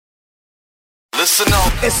Listen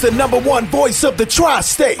up. It's the #1 voice of the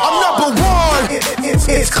tri-state. I'm #1.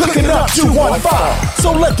 It's Cooking Up 215.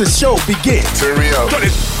 So let the show begin. Turn me up.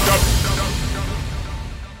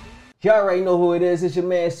 Y'all already know who it is. It's your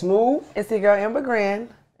man Smooth. It's your girl Amber Grand.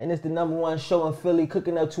 And it's the #1 show in Philly,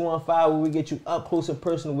 Cooking Up 215, where we get you up close and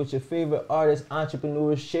personal with your favorite artists,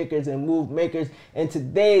 entrepreneurs, shakers, and move makers. And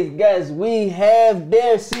today's guest, we have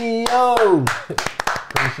their CEO.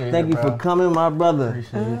 Thank you for coming, my brother.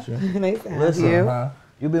 Appreciate you. Nice to have Listen, you.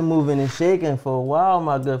 You've been moving and shaking for a while,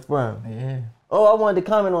 my good friend. Yeah. Oh, I wanted to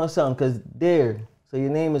comment on something, because Dir, so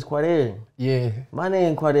your name is Quadir. Yeah. My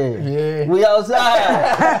name Quadir. Yeah. We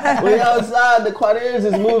outside. We outside. The Quadirs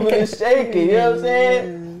is moving and shaking. You know what I'm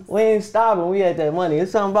saying? We ain't stopping. We had that money.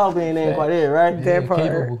 It's something about being named Quadir, right? Yeah, That part.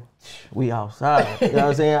 capable. We outside. You know what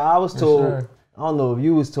I'm saying? I was told, sure. I don't know if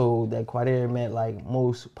you was told that Quadir meant like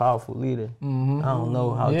most powerful leader. I don't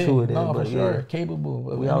know how true it is, no, but for sure. yeah. Capable of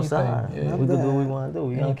We anything. outside. Yeah. We can do what we want to do.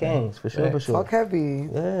 We young kings, for sure, for sure. Talk heavy.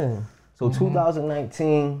 Yeah. So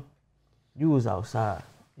 2019, you was outside.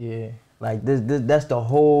 Yeah. Like that's the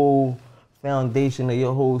whole foundation of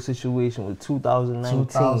your whole situation with 2019.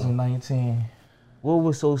 2019. What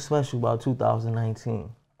was so special about 2019?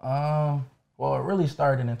 Well, it really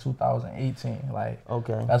started in 2018. Like,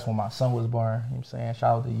 Okay. that's when my son was born. You know what I'm saying?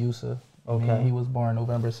 Shout out to Yusuf. Okay. He was born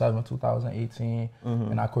November 7, 2018.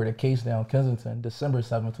 And I caught a case down Kensington, December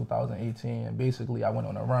 7, 2018. And basically, I went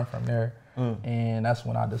on a run from there. And that's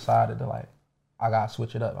when I decided to, like, I got to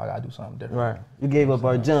switch it up. I got to do something different. Right. You gave up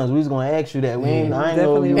our gems. We was going to ask you that. I ain't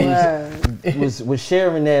know Definitely if you was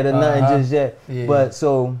sharing that or nothing just yet. Yeah. But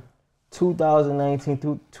so 2019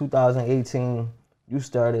 through 2018, you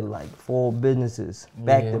started like 4 businesses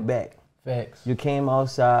back to back. Facts. You came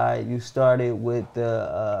outside. You started with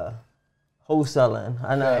the wholesaling.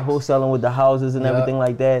 I know Facts. wholesaling with the houses and Yup. everything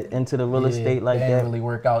like that into the real estate like it that. didn't really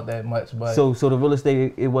work out that much, but So the real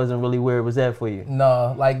estate, it wasn't really where it was at for you.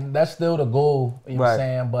 no, like that's still the goal, you know what I'm Right.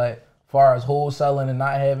 saying? But far as wholesaling and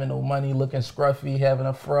not having no money, looking scruffy, having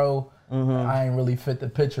a fro, I ain't really fit the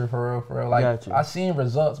picture for real. Like, Gotcha. I seen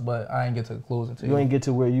results, but I ain't get to the closing You ain't get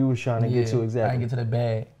to where you was trying to get to I exactly. ain't get to the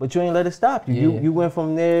bag. But you ain't let it stop you. Yeah. You went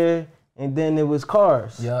from there, and then it was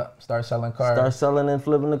cars. Yep, start selling cars. Start selling and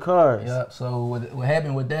flipping the cars. Yep, so what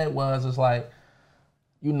happened with that was, it's like,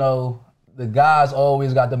 you know, the guys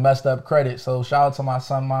always got the messed up credit. So shout out to my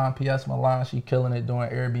son, Mom, PS Milan. She killing it doing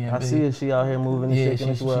Airbnb. I see it. She out here moving and shaking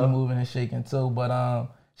as well. she moving and shaking too. But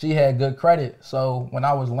she had good credit. So when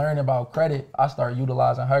I was learning about credit, I started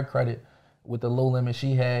utilizing her credit with the low limit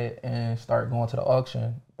she had and start going to the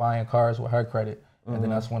auction, buying cars with her credit. And then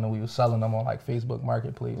that's when we was selling them on like Facebook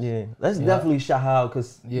Marketplace. Yeah, let's definitely shout out,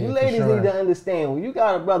 because Yeah, you for ladies sure. need to understand, when you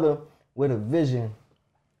got a brother with a vision,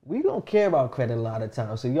 we don't care about credit a lot of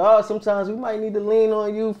times. So y'all, sometimes we might need to lean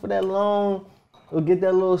on you for that loan or get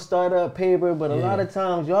that little startup paper, but a lot of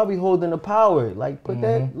times y'all be holding the power. Like, put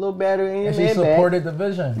that little battery in your And she man bag. supported the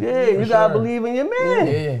vision. Yeah, for you gotta sure. believe in your man.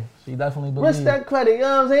 Yeah, she definitely believed. Risk that credit, you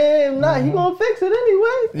know what I'm saying? If not, he gonna fix it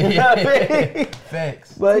anyway. You know what I mean?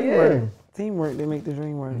 Facts. But yeah. Teamwork, they make the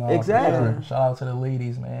dream work. No, for Exactly. sure. Shout out to the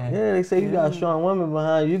ladies, man. Yeah, they say you got a strong woman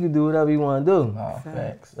behind you. You can do whatever you want to do. No,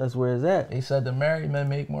 facts. That's where it's at. They said the married men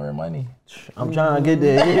make more money. I'm trying to get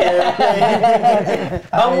there. Yeah.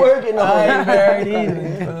 I'm working on I it. ain't married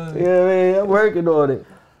either. Yeah, man, I'm working on it.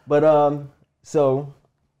 But so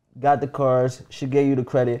got the cars. She gave you the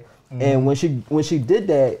credit, and when she did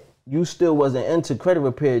that, you still wasn't into credit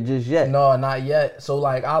repair just yet. No, not yet. So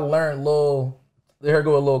like I learned here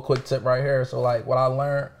go a little quick tip right here. So like what I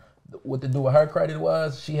learned what to do with her credit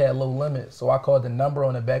was she had low limits. So I called the number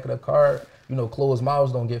on the back of the card. You know, closed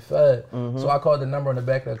mouths don't get fed. So I called the number on the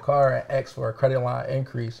back of the car and asked for a credit line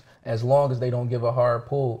increase as long as they don't give a hard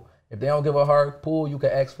pull. If they don't give a hard pull, you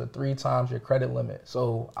can ask for 3 times your credit limit.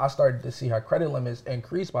 So I started to see her credit limits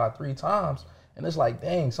increase by 3 times. And it's like,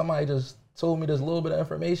 dang, somebody just told me this little bit of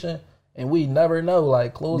information and we never know.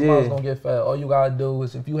 Like, closed mouths don't get fed. All you gotta do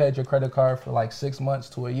is if you had your credit card for like 6 months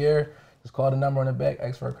to a year, just call the number on the back,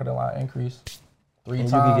 ask for a credit line increase. 3 and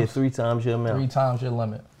times. you can get 3 times your amount. 3 times your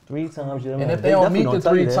limit. 3 times your And amount. if they don't meet definitely the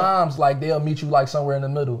tell you 3 that. times, like they'll meet you like somewhere in the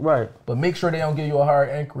middle. Right. But make sure they don't give you a hard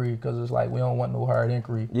inquiry, because it's like we don't want no hard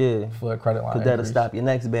inquiry for a credit line. Because that'll stop your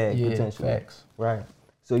next bag potentially. Facts. Right.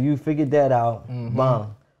 So you figured that out.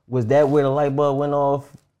 Bomb. Was that where the light bulb went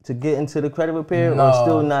off to get into the credit repair, or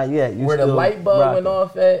still not yet? Where the light bulb went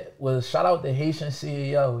off at was shout out to Haitian CEO.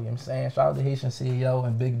 You know what I'm saying? Shout out to Haitian CEO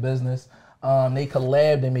and big business. They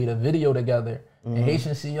collabed and made a video together. And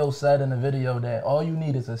Haitian CEO said in the video that all you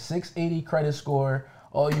need is a 680 credit score.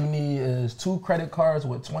 All you need is 2 credit cards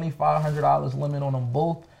with $2,500 limit on them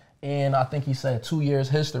both. and I think he said 2 years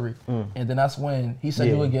history. And then that's when he said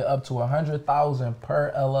you would get up to 100,000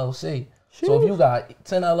 per LLC. So if you got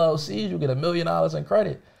 10 LLCs, you get $1 million in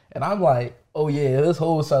credit. And I'm like, oh yeah, this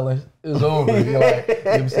wholesaling is over. You know what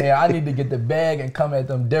I'm saying? I need to get the bag and come at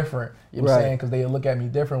them different. You know what I'm saying? Because they look at me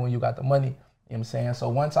different when you got the money. You know what I'm saying? So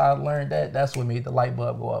once I learned that, that's what made the light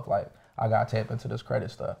bulb go up. Like, I got to tap into this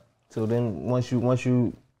credit stuff. So then once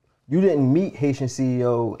you didn't meet Haitian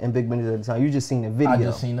CEO and Big Business at the time, you just seen the video. I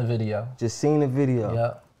just seen the video. Just seen the video.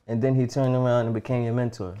 Yep. And then he turned around and became your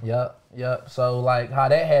mentor. Yep. So like how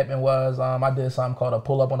that happened was I did something called a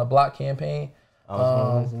pull up on the block campaign. I was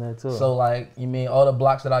gonna mention that too. So like, you mean all the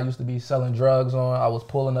blocks that I used to be selling drugs on, I was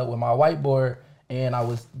pulling up with my whiteboard and I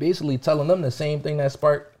was basically telling them the same thing that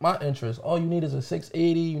sparked my interest. All you need is a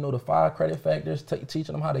 680, you know, the 5 credit factors,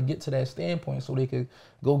 teaching them how to get to that standpoint so they could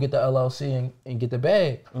go get the LLC and get the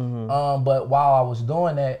bag. But while I was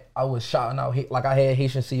doing that, I was shouting out, like I had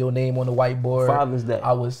Haitian CEO name on the whiteboard. Father's Day.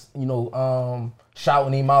 I was, you know,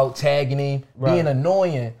 shouting him out, tagging him, being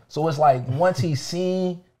annoying. So it's like once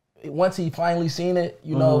he finally seen it,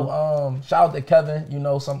 you know, shout out to Kevin, you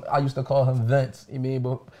know, I used to call him Vince, you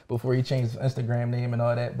mean, before he changed his Instagram name and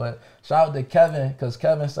all that. But shout out to Kevin, because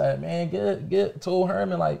Kevin said, man, told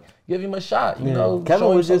Herman, like, give him a shot, you know. Kevin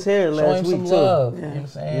was just here last week, too. Love, you know what I'm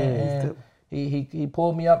saying? And he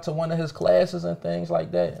pulled me up to one of his classes and things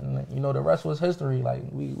like that. And, you know, the rest was history. Like,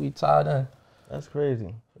 we tied in. That's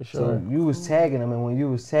crazy. For sure. So you was tagging him, and when you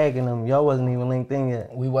was tagging him, y'all wasn't even linked in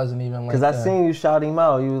yet. We wasn't even linked in. Because I seen you shout him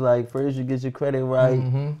out. You was like, first you get your credit right,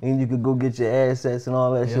 and you could go get your assets and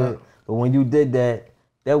all that shit. But when you did that,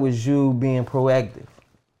 that was you being proactive.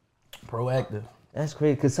 Proactive. That's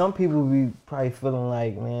crazy, because some people be probably feeling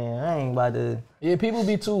like, man, I ain't about to... Yeah, people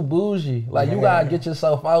be too bougie. Like, you gotta get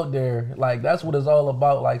yourself out there. Like, that's what it's all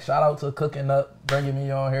about. Like, shout out to Cooking Up, bringing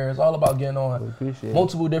me on here. It's all about getting on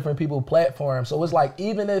multiple different people platforms. So it's like,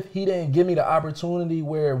 even if he didn't give me the opportunity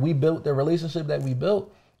where we built the relationship that we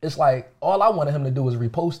built, it's like, all I wanted him to do was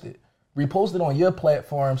repost it. Repost it on your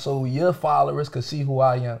platform so your followers could see who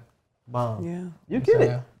I am. Bomb. Yeah. You get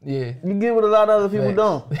it. Yeah. You get what a lot of other people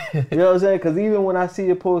don't. You know what I'm saying? Because even when I see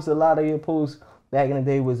your posts, a lot of your posts back in the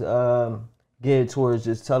day was geared towards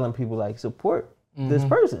just telling people, like, support this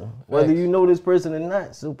person. Whether you know this person or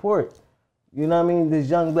not, support. You know what I mean? This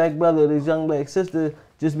young black brother, this young black sister,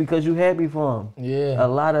 just because you happy for him. Yeah. A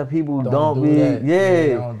lot of people don't be. That.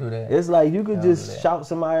 Yeah. Don't do that. It's like you could just shout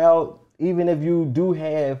somebody out, even if you do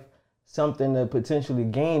have something to potentially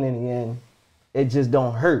gain in the end. It just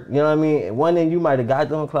don't hurt. You know what I mean? One thing you might have got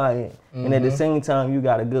them client, and at the same time, you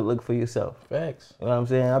got a good look for yourself. Facts. You know what I'm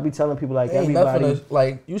saying? I be telling people, like, ain't everybody.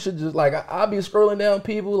 Like, you should just, like, I be scrolling down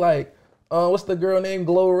people, like, what's the girl named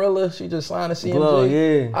Glorilla? She just signed a CMG. Glow,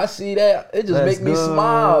 yeah. I see that. It just make me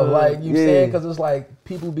smile. Like, you saying? Because it's like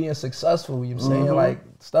people being successful. You know what I'm saying? Like,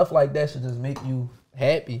 stuff like that should just make you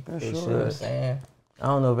happy. For sure. You know what I'm saying? I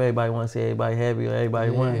don't know if everybody wants to say everybody happy or everybody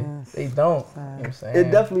won. They don't. You know what I'm saying? It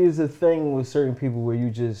definitely is a thing with certain people where you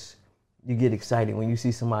get excited when you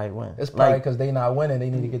see somebody win. It's probably because they not winning. They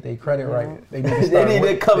need to get their credit right. They need to start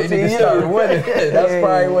winning. That's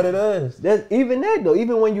probably what it is. Even that though,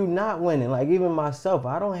 even when you're not winning, like even myself,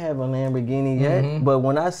 I don't have a Lamborghini yet. But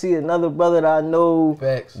when I see another brother that I know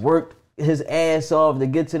worked his ass off to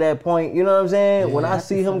get to that point, you know what I'm saying? Yeah, when I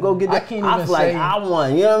see him go get that, I feel like I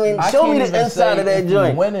won. You know what I mean? Show me the inside of that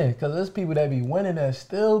joint. Winning, because there's people that be winning that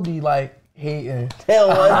still be like hating. They don't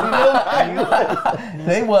want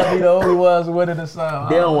They want to be the only ones winning the song.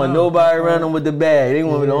 They don't want nobody around them with the bag. They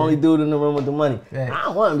want to be the only dude in the room with the money. Yeah. I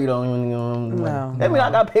don't want to be the only one in the room with the money. That mean I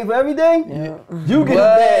got to pay for everything? Yeah. You get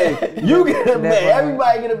a bag. You get a bag.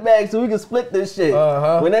 Everybody get a bag so we can split this shit.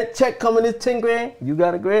 When that check coming is 10 grand, you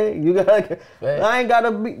got a grand, you got a grand. I ain't got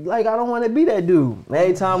to be, like, I don't want to be that dude.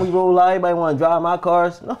 Every time we roll out, everybody want to drive my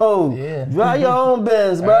cars. No. Drive your own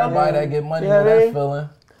Benz, bro. Everybody that get money with that feeling.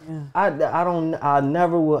 Yeah. I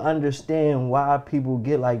never will understand why people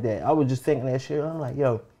get like that. I was just thinking that shit. I'm like,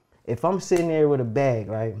 yo, if I'm sitting there with a bag,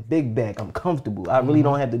 right, big bag, I'm comfortable. I really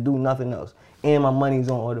don't have to do nothing else, and my money's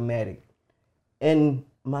on automatic, and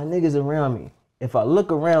my niggas around me. If I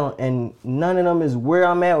look around and none of them is where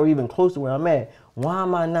I'm at or even close to where I'm at, why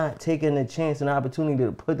am I not taking the chance and opportunity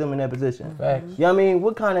to put them in that position? Facts. You know what I mean?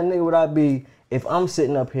 What kind of nigga would I be if I'm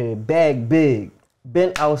sitting up here, bag big,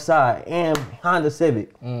 bent outside, and Honda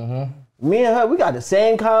Civic? Me and her, we got the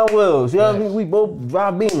same kind of wheels. You know what I mean? We both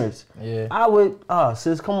drive Beamers. Yeah. I would,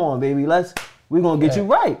 sis, come on, baby. We're gonna get you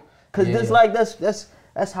right. Cause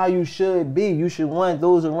that's how you should be. You should want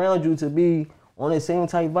those around you to be on the same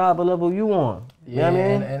type vibe or level you on. You know what I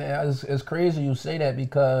mean? And it's crazy you say that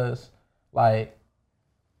because, like,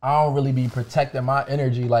 I don't really be protecting my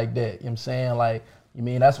energy like that. You know what I'm saying? Like, you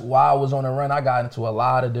mean that's why I was on the run. I got into a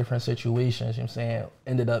lot of different situations. You know what I'm saying?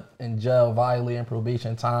 Ended up in jail, violating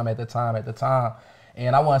probation time at the time.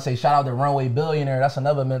 And I want to say shout out to Runway Billionaire. That's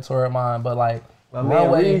another mentor of mine. But like,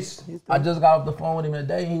 Runway, I just got off the phone with him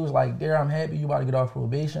today. He was like, "Dear, I'm happy you about to get off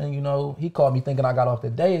probation." You know, he called me thinking I got off the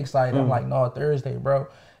day excited. I'm like, "No, Thursday, bro."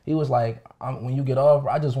 He was like, "When you get off,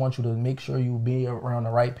 I just want you to make sure you be around the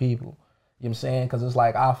right people." You know what I'm saying? Because it's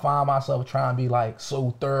like I find myself trying to be like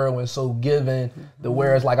so thorough and so giving to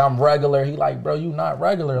where it's like I'm regular. He like, "Bro, you not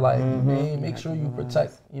regular." Like, man, make sure you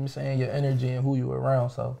protect, you know what I'm saying, your energy and who you around.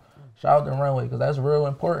 So shout out to Runway because that's real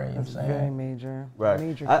important. You know what I'm saying? Very major. Right.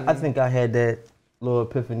 Major I think I had that little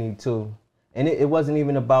epiphany too. And it wasn't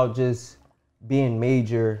even about just being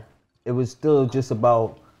major. It was still just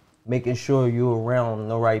about making sure you're around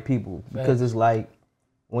the right people. Because it's like,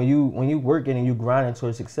 when you working and you grinding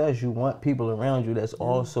towards success, you want people around you that's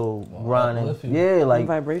also grinding. Yeah, like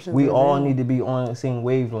we all need to be on the same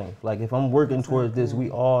wavelength. Like if I'm working towards this,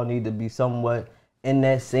 we all need to be somewhat in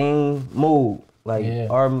that same mode. Like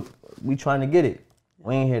we trying to get it.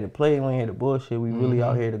 We ain't here to play, we ain't here to bullshit. We really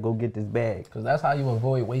out here to go get this bag. Cause that's how you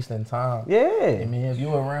avoid wasting time. Yeah. I mean, if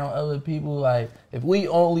you're around other people, like if we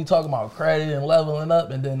only talking about credit and leveling up,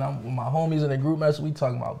 and then I'm with my homies in the group mess, we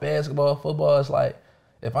talking about basketball, football. It's like,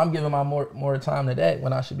 if I'm giving my more time to that,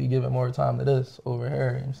 when I should be giving more time to this over here, you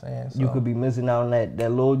know what I'm saying? So, you could be missing out on that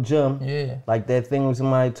little gem. Yeah. Like that thing when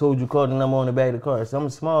somebody told you, call the number on the back of the car. Something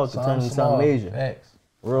small to turn into something major. Facts.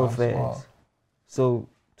 Real fast. Small. So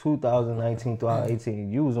 2019 through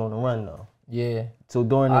 2018, you was on the run though. Yeah. So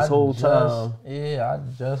during this whole time. Yeah,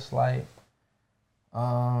 I just like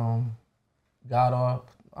got off.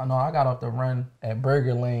 I got off the run at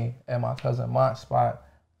Burger Lane at my cousin Mont's spot.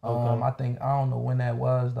 I think, I don't know when that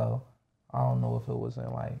was though. I don't know if it was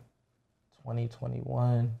in like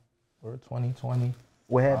 2021 or 2020.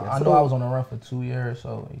 What happened? I know I was on the run for 2 years,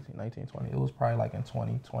 so 18, 19, 20. It was probably like in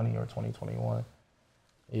 2020 or 2021.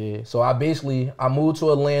 Yeah, so I moved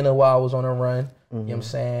to Atlanta while I was on the run. You know what I'm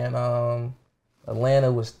saying?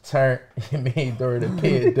 Atlanta was turned during the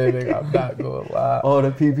pandemic. I'm not going to lie. All the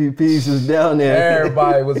PPPs was down there.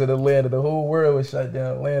 Everybody was in Atlanta. The whole world was shut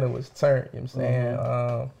down. Atlanta was turned. You know what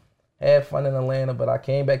I'm saying? Had fun in Atlanta, but I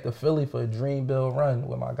came back to Philly for a Dream Build run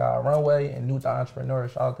with my guy Runway and Nuth the Entrepreneur.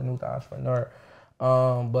 Shout out to Nuth the Entrepreneur.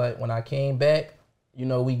 But when I came back, you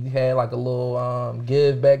know, we had like a little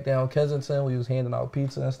give back down Kensington. We was handing out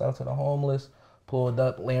pizza and stuff to the homeless. Pulled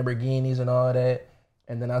up Lamborghinis and all that.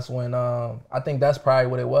 And then that's when, I think that's probably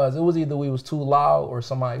what it was. It was either we was too loud or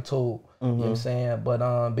somebody told, you know what I'm saying?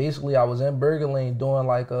 But basically I was in Burger Lane doing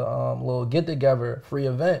like a little get-together free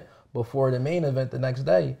event before the main event the next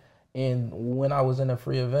day. And when I was in the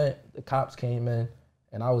free event, the cops came in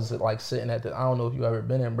and I was like sitting at I don't know if you ever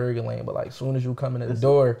been in Burger Lane, but like as soon as you come in the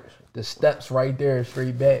door, the steps right there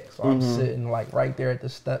straight back. So I'm sitting like right there at the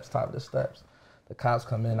steps, top of the steps. The cops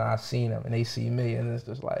come in, I seen them and they see me and it's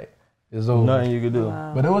just like, it's over. Nothing you could do.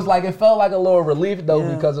 Wow. But it was like, it felt like a little relief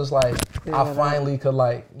though, because it's like, I finally could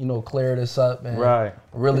like, you know, clear this up and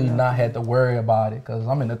really not have to worry about it. Cause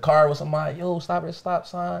I'm in the car with somebody, yo, stop at stop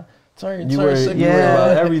sign. Turn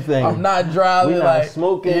everything. I'm not driving. We not like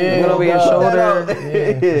smoking. Over your shoulder.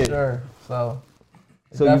 Yeah, for sure. So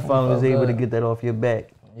you finally was able to get that off your back.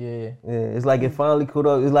 Yeah. It's like it finally caught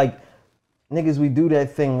up. It's like niggas, we do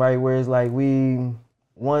that thing right where it's like we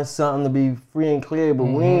want something to be free and clear, but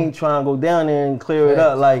we ain't trying to go down there and clear it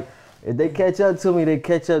up. Like if they catch up to me, they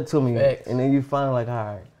catch up to me. And then you finally like,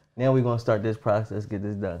 all right, now we're gonna start this process, get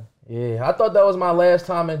this done. Yeah, I thought that was my last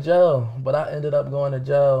time in jail, but I ended up going to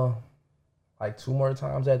jail like 2 more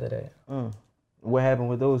times after that. What happened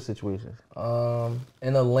with those situations?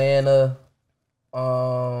 In Atlanta,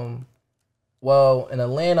 in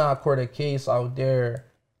Atlanta, I court a case out there,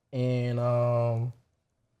 and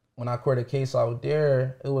when I court a case out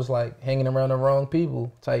there, it was like hanging around the wrong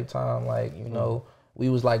people type time. Like, you know, we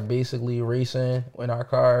was like basically racing in our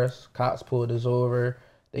cars. Cops pulled us over.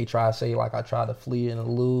 They try to say like I tried to flee in a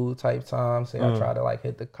lewd type time. Say I tried to like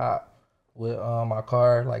hit the cop with my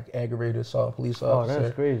car, like aggravated assault, police officer. Oh,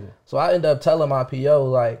 that's crazy. So I ended up telling my PO,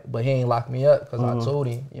 like, but he ain't locked me up because I told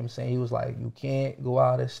him, you know what I'm saying? He was like, you can't go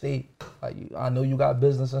out of state. Like, I know you got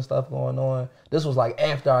business and stuff going on. This was like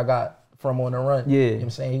after I got from on the run. Yeah. You know what I'm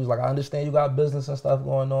saying? He was like, I understand you got business and stuff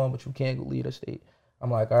going on, but you can't leave the state.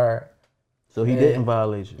 I'm like, all right. So he didn't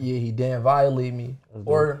violate you? Yeah, he didn't violate me.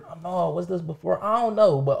 Or, no, was this before? I don't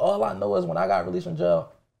know. But all I know is when I got released from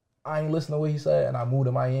jail, I ain't listened to what he said, and I moved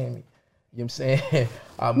to Miami. You know what I'm saying?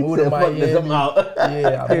 I moved to Miami. I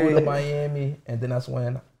moved to Miami, and then that's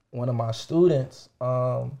when one of my students,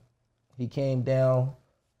 he came down,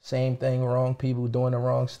 same thing, wrong people doing the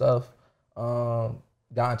wrong stuff.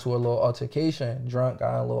 Got into a little altercation, drunk,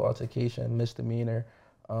 got in a little altercation, misdemeanor,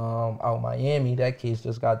 out in Miami. That case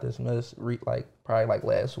just got dismissed, probably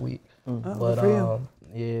last week. But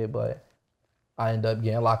yeah, but I ended up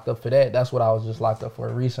getting locked up for that. That's what I was just locked up for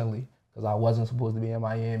recently, because I wasn't supposed to be in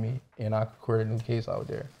Miami, and I recorded a new case out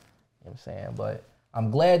there. You know what I'm saying? But I'm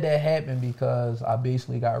glad that happened, because I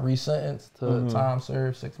basically got resentenced to time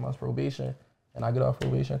served, 6 months probation, and I get off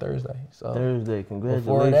probation Thursday. So Thursday, congratulations.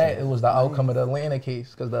 Before that, it was the outcome of the Atlanta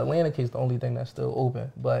case, because the Atlanta case is the only thing that's still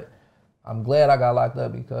open. But I'm glad I got locked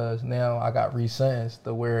up, because now I got resentenced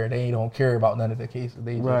to where they don't care about none of the cases.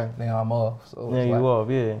 They just, now I'm off. So now you off,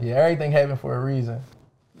 yeah. Yeah, everything happened for a reason.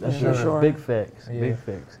 That's sure. Big facts, big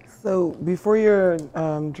facts. So before your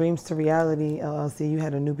Dreams to Reality LLC, you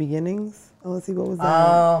had a New Beginnings LLC. What was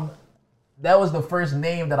that? That was the first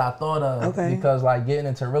name that I thought of, because like getting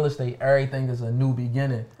into real estate, everything is a new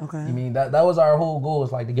beginning. I mean, that was our whole goal,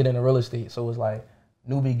 is like to get into real estate. So it's like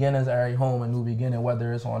new beginnings, every home a new beginning,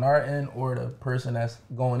 whether it's on our end or the person that's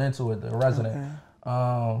going into it, the resident.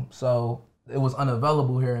 So it was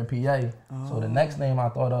unavailable here in PA. So the next name I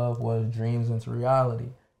thought of was Dreams into Reality,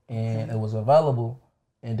 and it was available.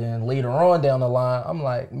 And then later on down the line, I'm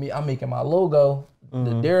like, I'm making my logo,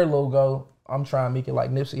 the Dir logo. I'm trying to make it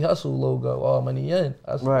like Nipsey Hussle logo, all money in.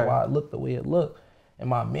 That's why it looked the way it looked. And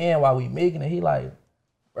my man, while we making it, he like,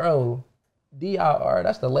 bro, DIR,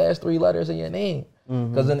 that's the last 3 letters in your name.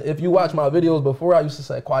 Because if you watch my videos before, I used to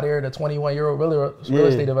say Quadir, the 21-year-old real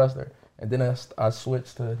estate investor. And then I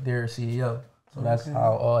switched to Dir CEO. So that's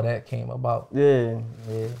how all that came about. Yeah.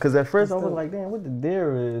 Because at first I was like, damn, what the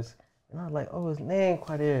Dir is? And I was like, oh, his name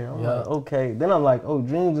Quadir. I'm like, okay. Then I'm like, oh,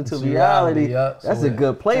 Dreams into Reality. That's so a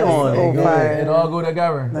good play on it. It all go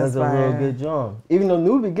together. That's a real good job. Even though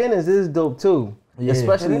New Beginnings is dope too.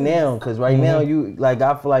 Especially now, because right now you like,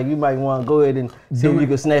 I feel like you might want to go ahead and see if you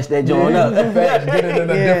can snatch that joint up. Get it in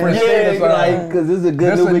a different status. Like, because this is a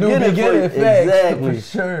good new beginning for you. Exactly. For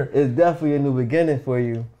sure. It's definitely a new beginning for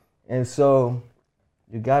you. And so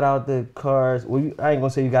you got out the cars. Well, I ain't gonna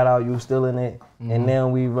say you got out. You were still in it, and now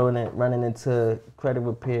we running into credit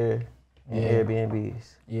repair and Airbnbs.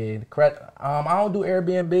 Yeah, the credit. I don't do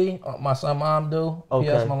Airbnb. My son, mom do.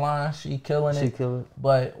 PS Milan, she killing it.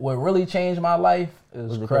 But what really changed my life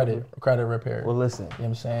is credit repair. Well, listen. You know what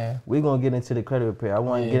I'm saying? We're gonna get into the credit repair. I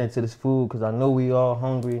want to get into this food because I know we all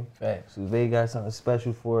hungry. Facts. So they got something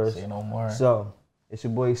special for us. Say no more. So it's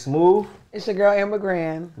your boy Smooth. It's your girl Amber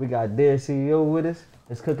Grand. We got Dir CEO with us.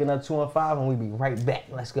 It's Cooking Up 215, and we be right back.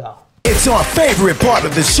 Let's go. It's our favorite part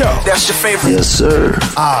of the show. That's your favorite? Yes, sir.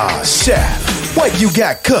 Ah, chef, what you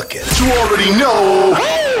got cooking? You already know.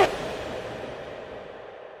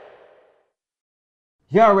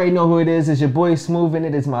 Y'all already know who it is. It's your boy Smooth, and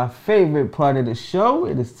it is my favorite part of the show.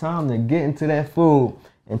 It is time to get into that food.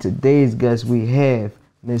 And today's guest we have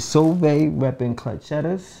Miss Solveig repping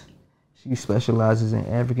Clutchettas. She specializes in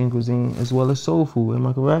African cuisine as well as soul food. Am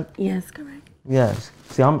I correct? Yes, correct. Yes.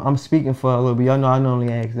 See, I'm speaking for her a little bit. Y'all know I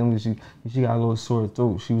normally ask them because she got a little sore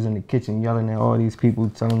throat. She was in the kitchen yelling at all these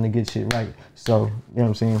people, telling them to get shit right. So, you know what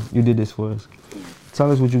I'm saying? You did this for us. Yes.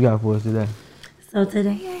 Tell us what you got for us today. So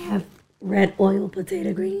today I have red oil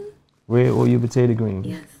potato green. Red oil potato green?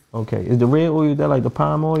 Yes. Okay. Is the red oil that like the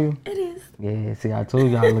palm oil? It is. Yeah, see, I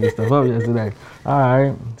told y'all to look stuff up yesterday. All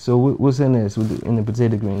right. So what's in this, in the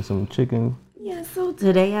potato green? Some chicken? Yeah, so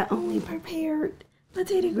today I only prepared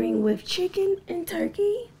potato green with chicken and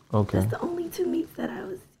turkey. Okay. That's the only 2 meats that I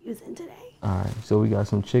was using today. All right. So we got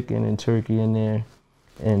some chicken and turkey in there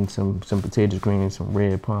and some potato green and some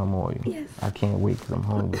red palm oil. Yes. I can't wait because I'm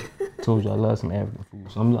hungry. Told you I love some African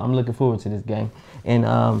food. So I'm looking forward to this game. And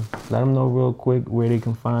let them know real quick where they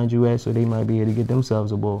can find you at so they might be able to get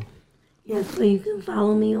themselves a bowl. Yes, so you can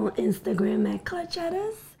follow me on Instagram at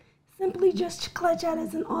Clutchettas. Simply just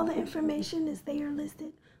Clutchettas, and all the information is there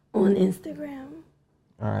listed on Instagram.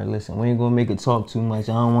 All right, listen, we ain't gonna make it talk too much.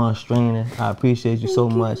 I don't want to strain it. I appreciate you so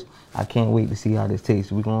much. I can't wait to see how this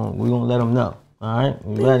tastes. We're gonna let them know. All right,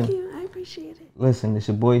 Thank you. I appreciate it. Listen, it's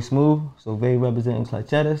your boy Smooth. So they representing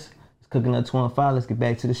Clutchettas. It's Cooking Up 215. Let's get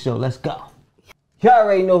back to the show. Let's go. Y'all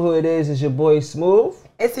already know who it is. It's your boy Smooth.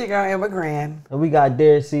 It's your girl Amber Grand. And we got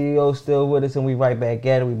Dir CEO still with us, and we right back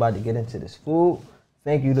at it. We about to get into this food.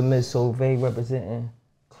 Thank you to Miss Solveig representing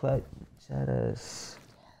Clutchettas.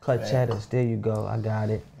 Clutchettas, there you go. I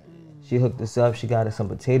got it. She hooked us up. She got us some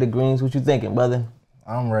potato greens. What you thinking, brother?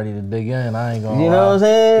 I'm ready to dig in. I ain't gonna You know what I'm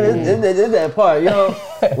saying? It's that part, you know.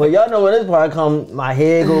 Well, y'all know when this part come, my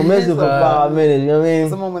head go missing for 5 minutes. You know what I mean?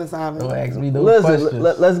 It's a moment of silence. Don't ask me no Listen,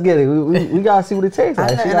 questions. let's get it. We gotta see what it tastes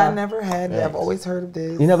like. I never had it. I've always heard of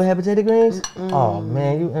this. You never had potato greens? Oh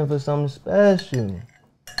man, you in for something special.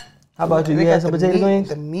 How about you? They You had got some the potato meat, greens?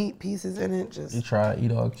 The meat pieces in it, just. You try to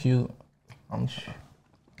eat all cute.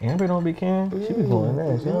 Amber don't be caring. She be going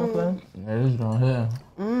there. She don't play. Yeah, this down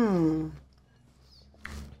here.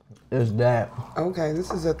 It's that. Okay, this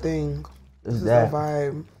is a thing. It's This is that. a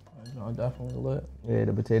vibe. You know, definitely lit. Yeah,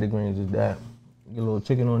 the potato greens is that. Get a little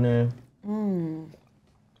chicken on there.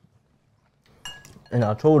 And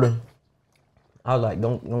I told her, I was like,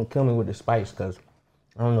 don't kill me with the spice, cause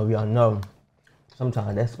I don't know if y'all know.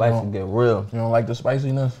 Sometimes that spice can get real. You don't like the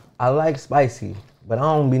spiciness? I like spicy, but I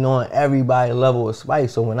don't be knowing everybody's level of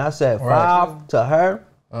spice. So when I said 5 to her,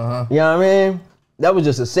 you know what I mean? That was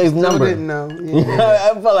just a safe number. Didn't know.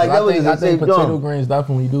 Yeah. I felt like that was just I a think safe potato joint. greens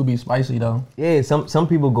definitely do be spicy though. Yeah, some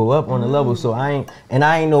people go up on the level, so I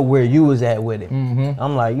ain't know where you was at with it.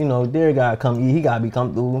 I'm like, you know, Dir gotta come eat. He gotta be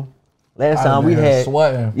comfortable. Last time we had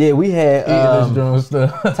sweating. Yeah, we had Eating this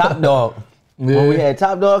joint stuff. Top Dog. When we had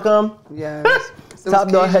Top Dog come, Yes. Top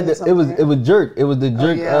Dog had it was jerk. It was the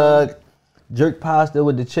jerk yeah. Jerk pasta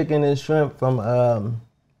with the chicken and shrimp from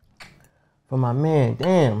my man.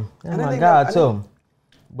 Damn, that's my guy too.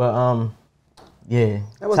 But yeah,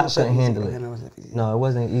 That wasn't Top couldn't handle easy. it. That wasn't easy. No, it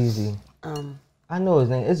wasn't easy. I know his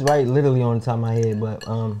name. It's right, literally on the top of my head. But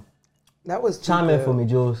That was chime in for me,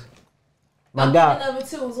 Jules. My I'm guy, thinking of it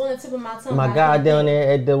too. It was on the tip of my tongue. my but I guy couldn't down think.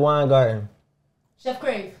 there at the wine garden. Chef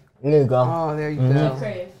Crave. There you go. Oh, there you Mm-hmm. Chef go.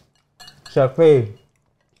 Crave. Chef Crave.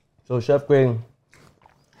 So Chef Crave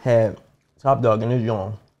had Top Dog in his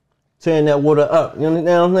joint, tearing that water up. You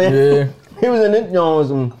understand what I'm saying? Yeah. He was in his joint with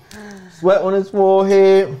some sweat on his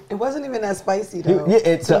forehead. It wasn't even that spicy though. To me,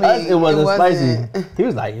 us, it wasn't spicy. wasn't. He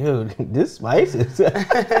was like, yo, this spicy.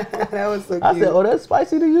 That was so cute. I said, oh, that's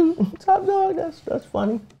spicy to you, Top Dog? That's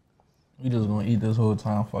funny. We just gonna eat this whole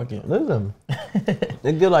time. Fuck it. Listen,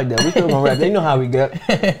 they get like that. We still gonna rap. They know how we get.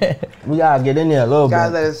 We gotta get in there a little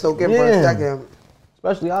Gotta bit. let it soak in for a second.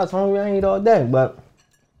 Especially I was hungry. I ain't eat all day. But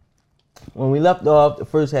when we left off the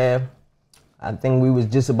first half, I think we was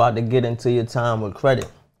just about to get into your time with credit.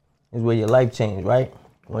 Is where your life changed, right?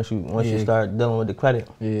 Once you start dealing with the credit.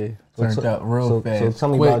 Yeah, So- turned out real so fast. tell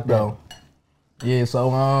me Quick, about that. though. Yeah,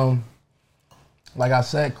 so like I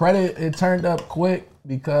said, credit it turned up quick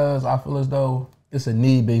because I feel as though it's a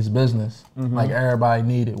need-based business. Like everybody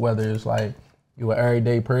need it, whether it's like you an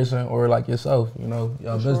everyday person or like yourself, you know,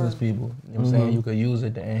 y'all business people. You know what I'm saying? You could use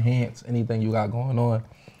it to enhance anything you got going on.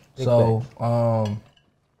 So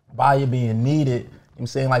by it being needed, you know what I'm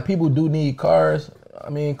saying, like people do need cars. I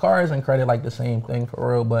mean, cars and credit like the same thing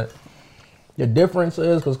for real, but the difference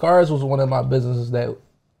is because cars was one of my businesses that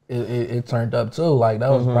it turned up too. Like that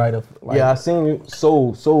was probably the like, Yeah, I seen you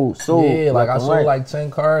sold. yeah, like I and sold right. like 10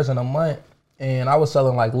 cars in a month, and I was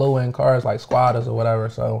selling like low end cars like squatters or whatever.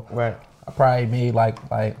 So Right. I probably made like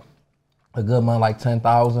a good month, like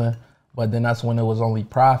 10,000. But then that's when it was only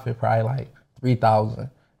profit, probably like 3,000. You know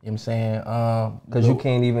what I'm saying? Because you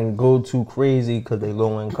can't even go too crazy because they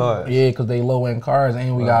low end cars. Yeah, because they low end cars,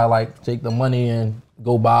 and we gotta like take the money and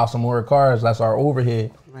go buy some more cars. That's our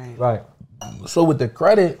overhead. Right. So with the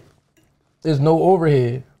credit, there's no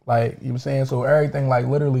overhead. Like, you know what I'm saying? So everything like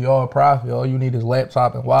literally all profit. All you need is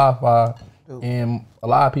laptop and Wi-Fi. And a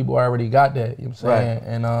lot of people already got that, you know what I'm saying? Right.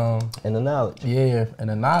 And And the knowledge. yeah, and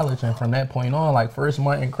the knowledge. And from that point on, like first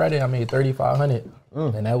month in credit, I made $3,500.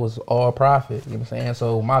 And that was all profit, you know what I'm saying?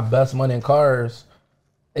 So my best month in cars,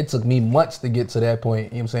 it took me months to get to that point, you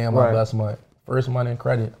know what I'm saying? My Right. best month. First month in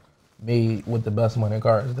credit, made with the best month in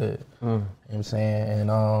cars did. You know what I'm saying? And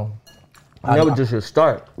And that was just your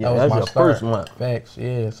start. Yeah, that was that's my your start. first month. Facts,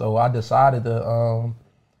 yeah. So I decided to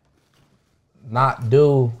not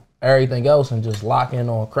do everything else and just lock in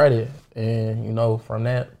on credit. And you know, from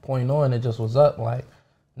that point on, it just was up. Like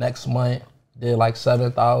next month did like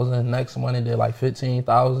 7,000. Next month it did like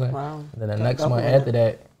 15,000. Wow. And then the next month after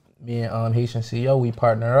that, me and Haitian CEO we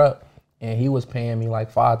partner up, and he was paying me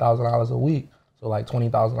like $5,000 a week, so like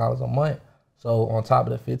 $20,000 a month. So on top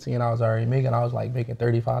of the 15 I was already making, I was like making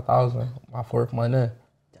 35,000 my fourth month in.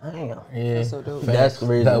 Damn. Yeah, That's so dope. That's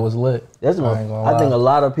crazy. That was lit. That's I what ain't gonna I think lie. a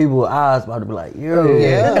lot of people eyes about to be like, yo,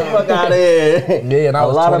 Yeah. get the fuck out of here. Yeah, and I a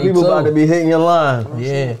was lot of people 22. about to be hitting your line.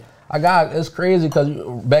 Yeah, it's crazy because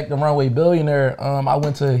back to Runway Billionaire, I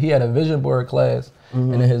went to, he had a vision board class,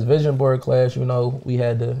 and in his vision board class, you know, we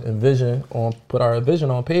had to put our vision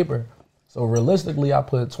on paper. So realistically, I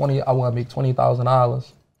want to make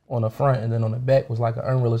 $20,000 on the front, and then on the back was like an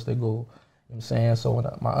unrealistic goal. You know what what I'm saying? So when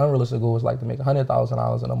my unrealistic goal was like to make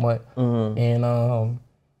 $100,000 in a month. And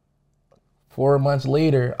 4 months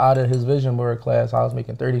later, out of his vision board class, I was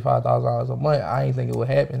making $35,000 a month. I didn't think it would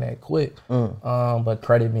happen that quick, but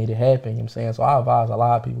credit made it happen, you know what I'm saying? So I advise a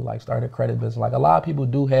lot of people, like, start a credit business. Like, a lot of people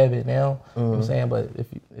do have it now, you know what I'm saying? But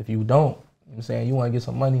if you don't, you know what I'm saying, you want to get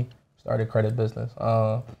some money, start a credit business.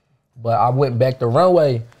 But I went back to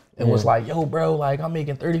Runway and was like, yo, bro, like, I'm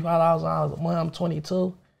making $35,000 a month, I'm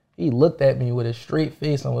 22. He looked at me with a straight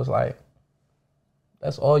face and was like,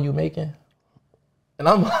 that's all you making? And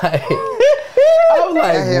I'm like... I was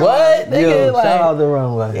like, what? Nigga, Yo, like, shout out to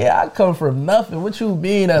Runway. Yeah, I come from nothing. What you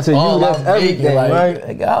mean that's To you, all that's I'm making? everything, Like, right?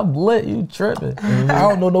 nigga, I'm lit, you tripping. I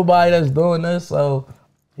don't know nobody that's doing this, so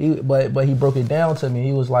but he broke it down to me.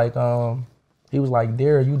 He was like,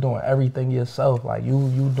 Dir, you doing everything yourself. Like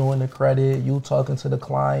you doing the credit, you talking to the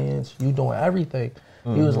clients, you doing everything.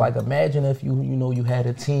 He was like, imagine if you had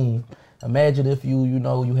a team. Imagine if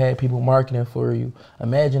you had people marketing for you.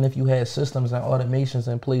 Imagine if you had systems and automations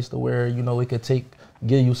in place to where, it could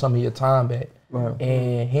give you some of your time back. Right.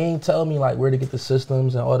 And he ain't tell me like where to get the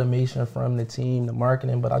systems and automation from, the team, the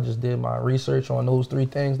marketing, but I just did my research on those 3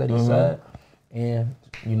 things that he said. And,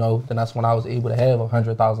 then that's when I was able to have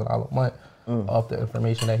 $100,000 a month off the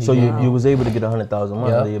information that he So gave me. you was able to get $100,000 a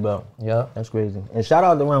month under your belt. Yeah. That's crazy. And shout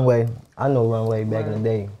out to Runway. I know Runway back in the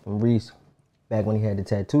day from Reese, back when he had the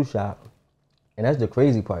tattoo shop. And that's the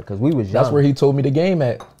crazy part, because we was young. That's where he told me the game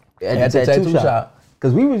at the tattoo shop.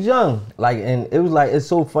 Because we was young. Like, and it was like, it's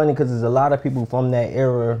so funny because there's a lot of people from that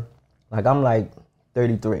era. Like, I'm like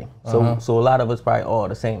 33. So a lot of us probably all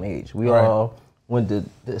the same age. We all went to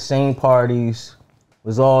the same parties,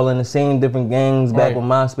 was all in the same different gangs back when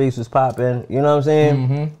MySpace was popping. You know what I'm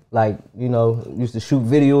saying? Like, used to shoot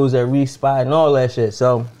videos at Reese Spot and all that shit.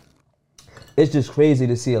 So it's just crazy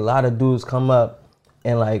to see a lot of dudes come up.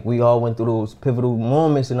 And like we all went through those pivotal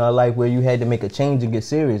moments in our life where you had to make a change and get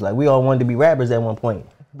serious. Like we all wanted to be rappers at one point.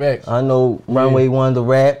 I know Runway wanted to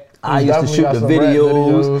rap. I used to shoot the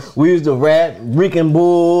videos. We used to rap, Rick and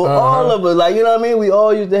Bull, all of us. Like, you know what I mean? We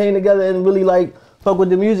all used to hang together and really like fuck with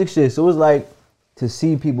the music shit. So it was like to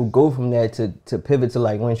see people go from that to pivot to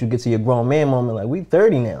like once you get to your grown man moment, like we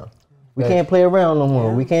 30 now. We can't play around no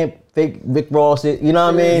more. We can't fake Rick Ross it. You know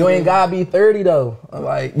what I mean? You ain't gotta be 30 though.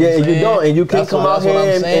 Like you don't, and you can't come out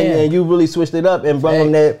here and you really switched it up and brought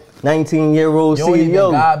them that 19-year-old CEO. You don't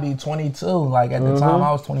even gotta be 22. Like at the time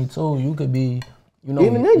I was 22, you could be,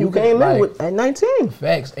 even then you came in at 19.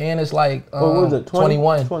 Facts, and it's like what was it?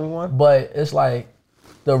 21. 21. But it's like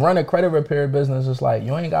the run a credit repair business. It's like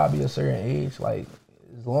you ain't gotta be a certain age. Like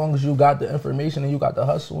as long as you got the information and you got the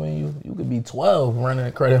hustle in you, you could be 12 running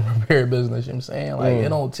a credit repair business, you know what I'm saying? Like, it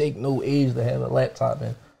don't take no age to have a laptop,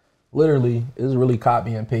 and literally, it's really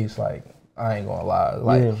copy and paste, like, I ain't gonna lie.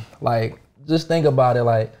 Like just think about it,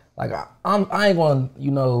 like I ain't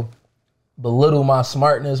gonna, belittle my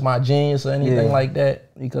smartness, my genius, or anything like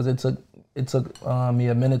that, because it took me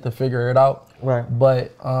a minute to figure it out. Right.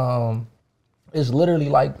 But it's literally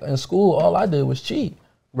like in school, all I did was cheat.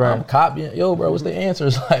 Right. I'm copying. Yo, bro, what's the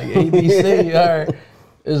answers? Like ABC. All right.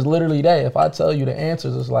 It's literally that. If I tell you the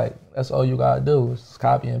answers, it's like that's all you gotta do. It's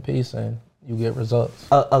copy and paste, and you get results.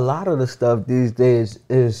 A lot of the stuff these days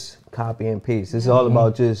is copy and paste. It's all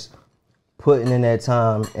about just putting in that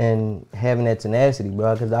time and having that tenacity,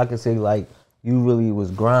 bro. Because I can say like you really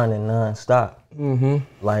was grinding nonstop.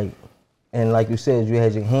 Like, and like you said, you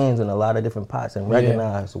had your hands in a lot of different pots and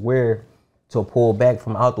recognized where to pull back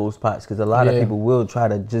from out those pots, because a lot of people will try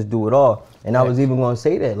to just do it all. And I was even going to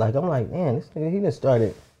say that, like, I'm like, man, this nigga, he done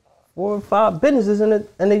started 4 or 5 businesses in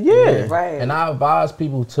a year. Right. And I advise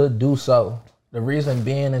people to do so. The reason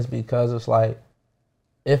being is because it's like,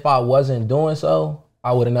 if I wasn't doing so,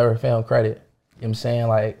 I would have never found credit. You know what I'm saying?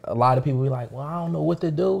 Like, a lot of people be like, well, I don't know what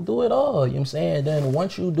to do. Do it all. You know what I'm saying? Then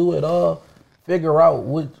once you do it all, figure out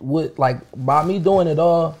what like by me doing it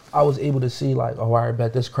all, I was able to see like, oh, I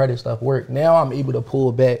bet this credit stuff worked. Now I'm able to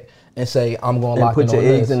pull back and say I'm going to lock in on this. Put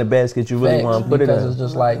your eggs in the basket you really want to put it in. Because it's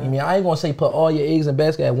just like, I mean, I ain't going to say put all your eggs in the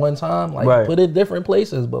basket at one time. Like put it different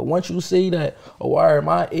places. But once you see that, oh, all right,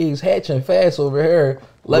 my eggs hatching fast over here.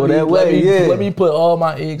 Let me put all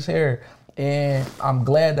my eggs here. And I'm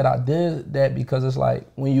glad that I did that, because it's like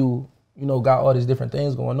when you got all these different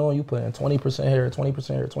things going on, you put in 20% here,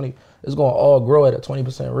 20% here, 20%. It's going to all grow at a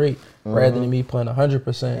 20% rate rather than me putting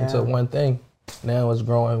 100% into one thing. Now it's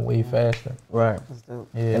growing way faster. Right.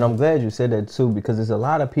 And I'm glad you said that too, because there's a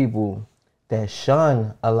lot of people that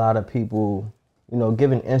shun a lot of people,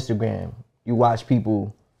 given Instagram. You watch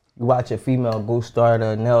a female go start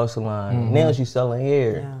a nail salon. Now she's selling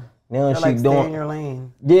hair. Now They're she like, stay in doing. your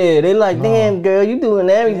lane. Yeah, they like, damn girl, you doing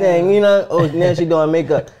everything, you know. Oh, now she doing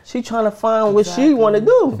makeup. She trying to find what she want to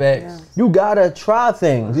do. Facts. You gotta try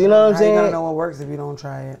things. You know what I'm How you gonna saying? know what works if you don't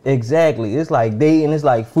try it? Exactly. It's like dating. It's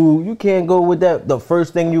like food. You can't go with that. The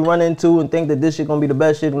first thing you run into and think that this shit gonna be the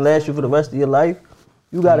best shit and last you for the rest of your life.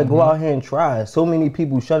 You gotta go out here and try. So many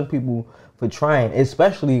people shun people for trying,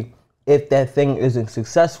 especially if that thing isn't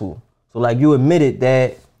successful. So like you admitted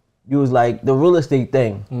that you was like the real estate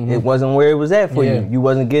thing. It wasn't where it was at for you. You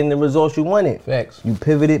wasn't getting the results you wanted. Facts. You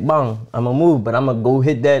pivoted, bang, I'ma move, but I'ma go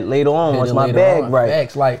hit that later on once my bag right.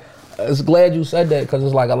 Facts. Like, it's glad you said that because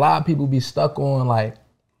it's like a lot of people be stuck on like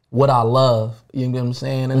what I love. You know what I'm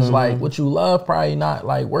saying? And it's like what you love probably not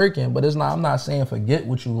like working, but it's not. I'm not saying forget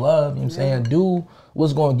what you love. You know what I'm saying? Do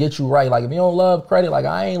what's gonna get you right. Like if you don't love credit, like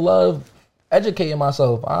I ain't love educating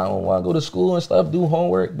myself. I don't want to go to school and stuff, do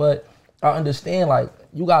homework, but I understand like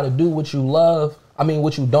you got to do what you love. I mean,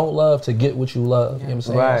 what you don't love to get what you love. You know what I'm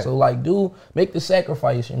saying? Right. So like make the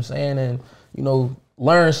sacrifice, you know what I'm saying? And you know,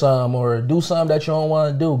 learn some or do something that you don't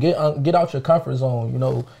want to do. Get out your comfort zone, you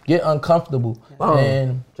know, get uncomfortable.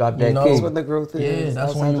 And drop that you know, key. That's what the growth is. Yeah,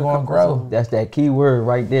 that's when outside you're your going to comfort grow. zone. That's that key word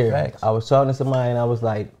right there. Facts. I was talking to somebody and I was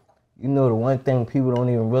like, you know, the one thing people don't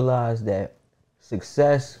even realize that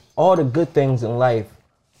success, all the good things in life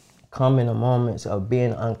come in the moments of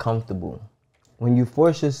being uncomfortable. When you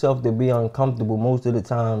force yourself to be uncomfortable, most of the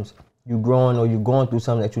times you're growing or you're going through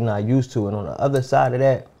something that you're not used to. And on the other side of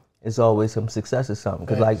that, it's always some success or something.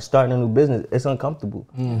 Because like starting a new business, it's uncomfortable.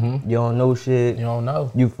 You don't know shit. You don't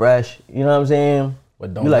know. You fresh. You know what I'm saying?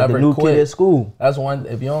 But don't you like never the new quit. kid at school. That's one.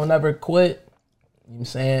 If you don't never quit, you know what I'm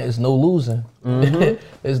saying, it's no losing.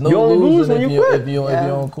 It's no You only lose losing when if you you quit. if you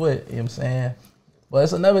don't quit. You know what I'm saying? But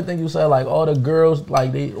it's another thing you said, like all the girls,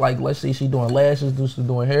 like they like let's say she doing lashes, she's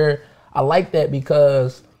doing hair. I like that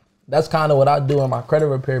because that's kind of what I do in my credit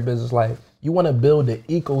repair business. Like you want to build the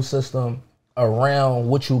ecosystem around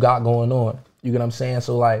what you got going on. You get what I'm saying?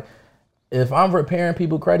 So like if I'm repairing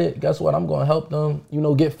people credit, guess what? I'm going to help them, you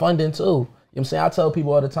know, get funding too. You know what I'm saying? I tell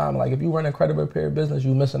people all the time, like if you run a credit repair business,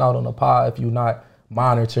 you missing out on the pie if you're not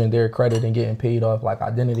monitoring their credit and getting paid off like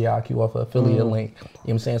Identity IQ off of affiliate link. You know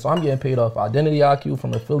what I'm saying? So I'm getting paid off Identity IQ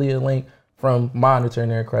from affiliate link from monitoring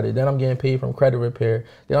their credit. Then I'm getting paid from credit repair.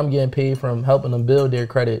 Then I'm getting paid from helping them build their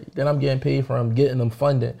credit. Then I'm getting paid from getting them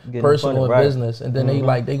funded, personal and business. And then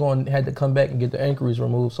they going to have to come back and get the inquiries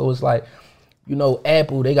removed. So it's like, you know,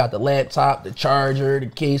 Apple, they got the laptop, the charger, the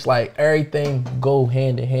case, like everything go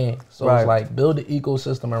hand in hand. So it's like build the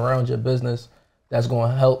ecosystem around your business that's going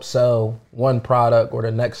to help sell one product or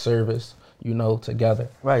the next service, you know, together.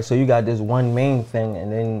 Right. So you got this one main thing,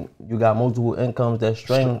 and then you got multiple incomes that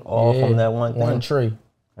string all from that one thing. One tree.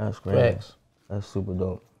 That's great. Facts. That's super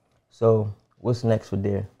dope. So what's next for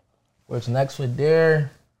Dir? What's next for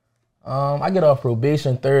Dir? I get off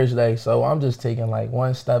probation Thursday, so I'm just taking like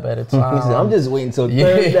one step at a time. He said, I'm just waiting till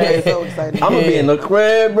Thursday. So excited. I'm gonna be in the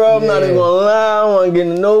crib, bro. I'm not even gonna lie. I want to get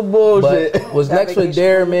into no bullshit. But what's next for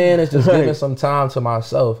Dir, man, is just giving some time to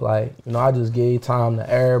myself. Like, you know, I just gave time to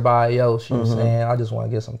everybody else. You know what I'm saying? I just want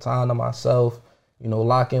to get some time to myself. You know,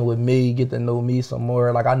 lock in with me, get to know me some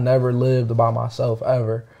more. Like, I never lived by myself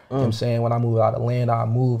ever. You know what I'm saying? When I moved out of Atlanta, I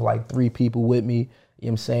moved like 3 people with me. You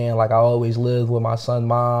know what I'm saying? Like I always lived with my son,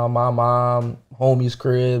 mom, my mom, homies'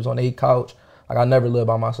 cribs on their couch. Like I never lived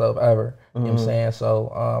by myself ever. You know what I'm saying?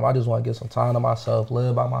 So I just want to get some time to myself,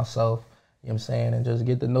 live by myself, you know what I'm saying? And just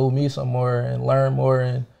get to know me some more and learn more,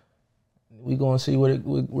 and we gonna see where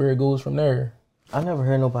it goes from there. I never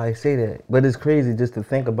heard nobody say that, but it's crazy just to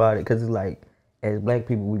think about it, because it's like, as black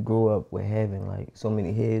people, we grew up with having like so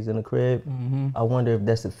many heads in the crib. I wonder if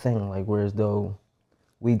that's the thing, like whereas though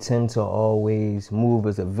we tend to always move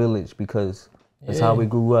as a village because that's how we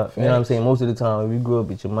grew up. You know what I'm saying? Most of the time, we grew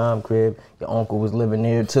up at your mom's crib, your uncle was living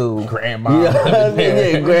there too. Grandma.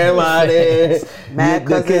 Yeah, grandma there. Mad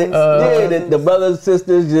cousins. The brothers,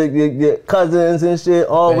 sisters, your cousins and shit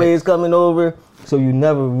always coming over. So you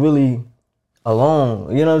never really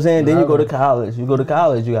alone. You know what I'm saying? Then you go to college. You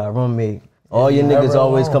got a roommate. All your niggas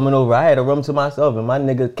always coming over. I had a room to myself, and my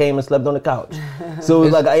nigga came and slept on the couch. So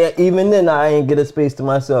it's like, even then, I ain't get a space to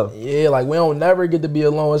myself. Yeah, like we don't never get to be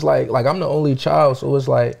alone. It's like I'm the only child, so it's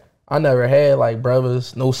like I never had like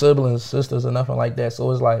brothers, no siblings, sisters, or nothing like that.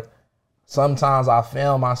 So it's like sometimes I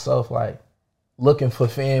found myself like looking for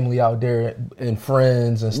family out there and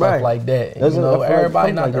friends and stuff like that. And, you know,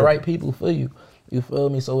 everybody not the right people for you. You feel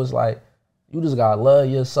me? So it's like, you just gotta love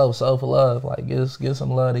yourself, self-love. Like, give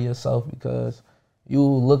some love to yourself, because you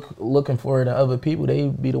looking for it in other people, they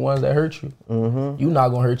be the ones that hurt you. You not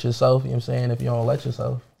gonna hurt yourself, you know what I'm saying, if you don't let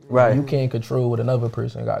yourself. Right. You can't control what another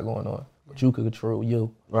person got going on. but you can control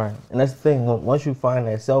you. Right. And that's the thing. Once you find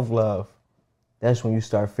that self-love, that's when you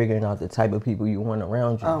start figuring out the type of people you want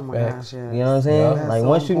around you. Oh my gosh, yeah. You know what I'm saying? Yeah. Like That's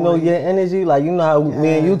once so you know your energy, like you know how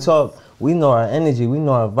me and you talk, we know our energy, we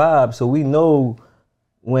know our vibe, so we know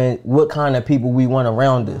what kind of people we want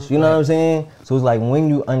around us. You know what I'm saying? So it's like when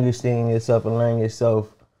you understand yourself and learn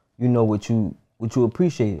yourself, you know what you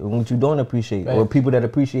appreciate and what you don't appreciate, or people that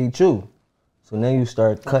appreciate you. So now you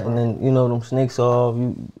start cutting and them snakes off,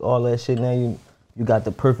 all that shit. Now you got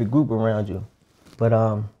the perfect group around you. But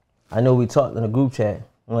I know we talked in a group chat.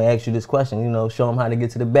 I'm gonna ask you this question. Show them how to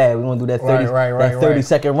get to the bag. We're gonna do that 30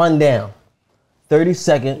 second rundown. 30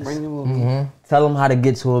 seconds. Tell them how to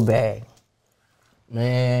get to a bag.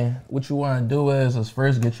 Man, what you want to do is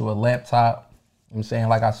first get you a laptop. You know what I'm saying,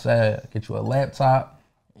 like I said, get you a laptop,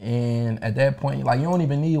 and at that point, like you don't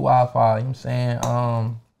even need Wi-Fi. You know what I'm saying,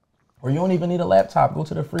 or you don't even need a laptop. Go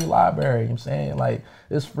to the free library. You know what I'm saying, like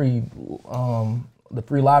it's free. The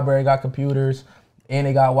free library got computers and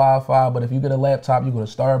they got Wi-Fi. But if you get a laptop, you go to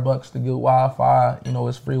Starbucks to get Wi-Fi.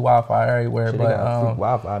 It's free Wi-Fi everywhere. But free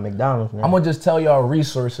Wi-Fi at McDonald's, man. I'm gonna just tell y'all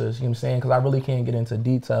resources. You know what I'm saying, because I really can't get into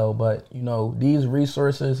detail. But these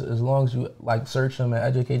resources, as long as you like search them and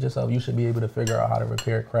educate yourself, you should be able to figure out how to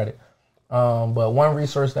repair credit. But one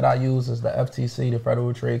resource that I use is the FTC, the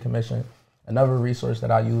Federal Trade Commission. Another resource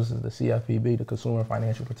that I use is the CFPB, the Consumer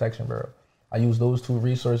Financial Protection Bureau. I use those two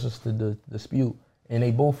resources to dispute, and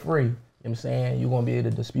they both free. You know what I'm saying? You're going to be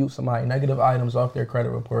able to dispute somebody negative items off their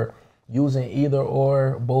credit report using either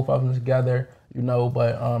or, both of them together,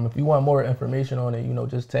 But if you want more information on it,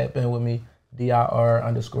 just tap in with me,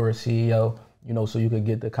 dir_CEO, so you could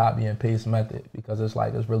get the copy and paste method, because it's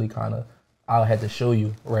really kind of, I'll have to show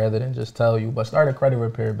you rather than just tell you. But start a credit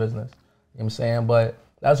repair business. You know what I'm saying? But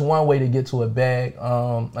that's one way to get to a bag.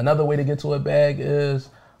 Another way to get to a bag is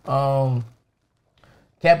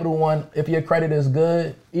Capital One. If your credit is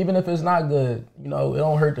good, even if it's not good, it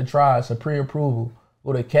don't hurt to try. It's a pre-approval.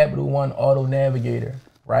 Go to Capital One Auto Navigator,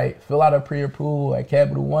 right? Fill out a pre-approval at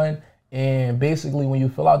Capital One, and basically when you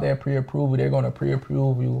fill out that pre-approval, they're going to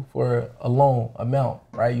pre-approve you for a loan amount,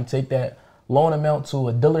 right? You take that loan amount to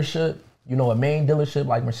a dealership, a main dealership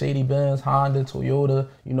like Mercedes-Benz, Honda, Toyota,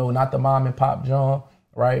 not the mom and pop John,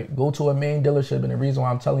 right? Go to a main dealership, and the reason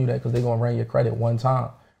why I'm telling you that, because they're going to run your credit one time,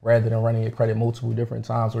 rather than running your credit multiple different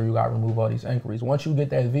times where you got to remove all these inquiries. Once you get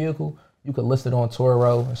that vehicle, you can list it on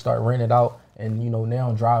Turo and start renting it out, and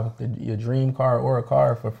now drive your dream car or a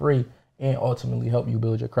car for free, and ultimately help you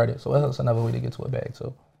build your credit. So that's another way to get to a bag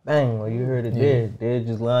too. Bang, well, you heard it there. They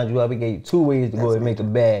just lined you up. We gave you 2 ways to go and make a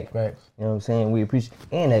bag. Right. You know what I'm saying? We appreciate,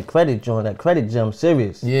 and that credit jump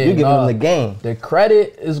serious. Yeah, you giving them the game. The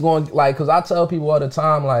credit is going, because I tell people all the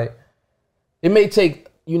time, it may take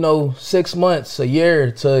 6 months, a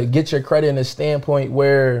year to get your credit in a standpoint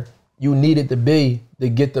where you need it to be to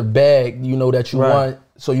get the bag, that you want,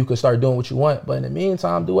 so you can start doing what you want. But in the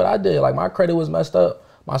meantime, do what I did. My credit was messed up.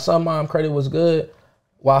 My mom credit was good.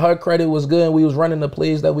 While her credit was good and we was running the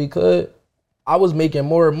plays that we could, I was making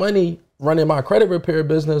more money running my credit repair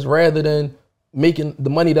business rather than making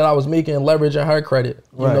the money that I was making and leveraging her credit,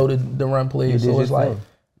 to run plays. So it's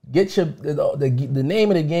get the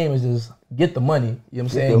name of the game is just get the money. You know what I'm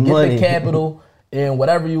saying? Get the capital, and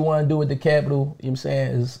whatever you want to do with the capital, you know what I'm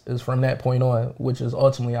saying, is from that point on, which is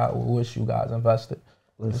ultimately I wish you guys invested.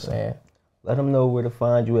 You know what I'm saying? Let them know where to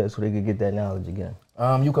find you at so they can get that knowledge again.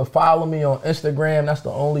 You can follow me on Instagram. That's the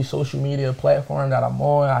only social media platform that I'm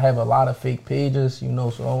on. I have a lot of fake pages, so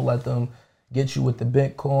don't let them get you with the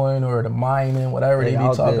Bitcoin or the mining, whatever they be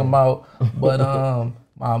talking about. But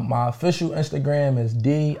my official Instagram is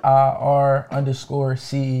dir_CEO.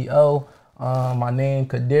 My name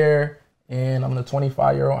Kadir, and I'm the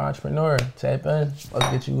 25-year-old entrepreneur. Tap in. Let's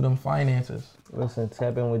get you them finances. Listen,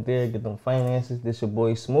 tap in with Dir, get them finances. This your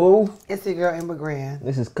boy Smooth. It's your girl Amber Grand.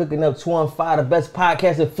 This is Cooking Up 215, the best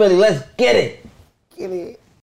podcast in Philly. Let's get it. Get it.